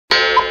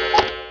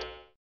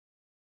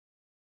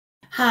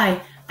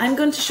Hi, I'm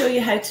going to show you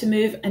how to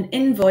move an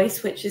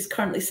invoice which is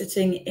currently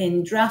sitting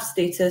in draft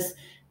status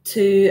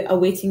to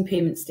awaiting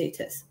payment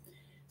status.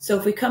 So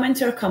if we come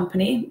into our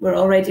company, we're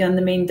already on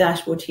the main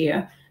dashboard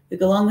here. We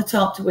go along the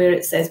top to where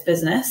it says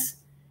business,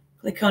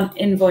 click on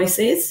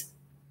invoices.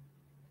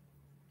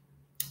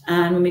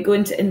 And when we go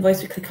into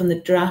invoice, we click on the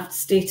draft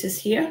status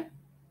here.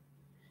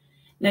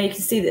 Now you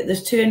can see that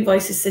there's two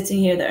invoices sitting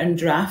here that are in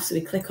draft. So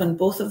we click on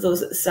both of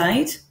those at the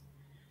side.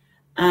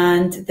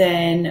 And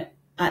then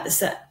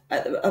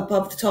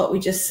above the top, we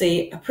just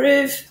say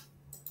approve,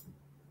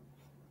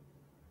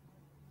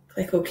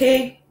 click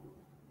OK,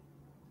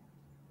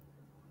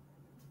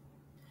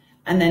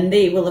 and then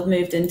they will have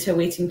moved into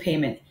awaiting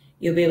payment.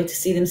 You'll be able to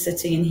see them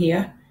sitting in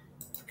here.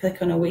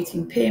 Click on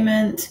awaiting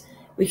payment.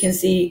 We can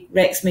see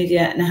Rex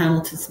Media and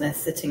Hamilton Smith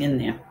sitting in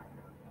there.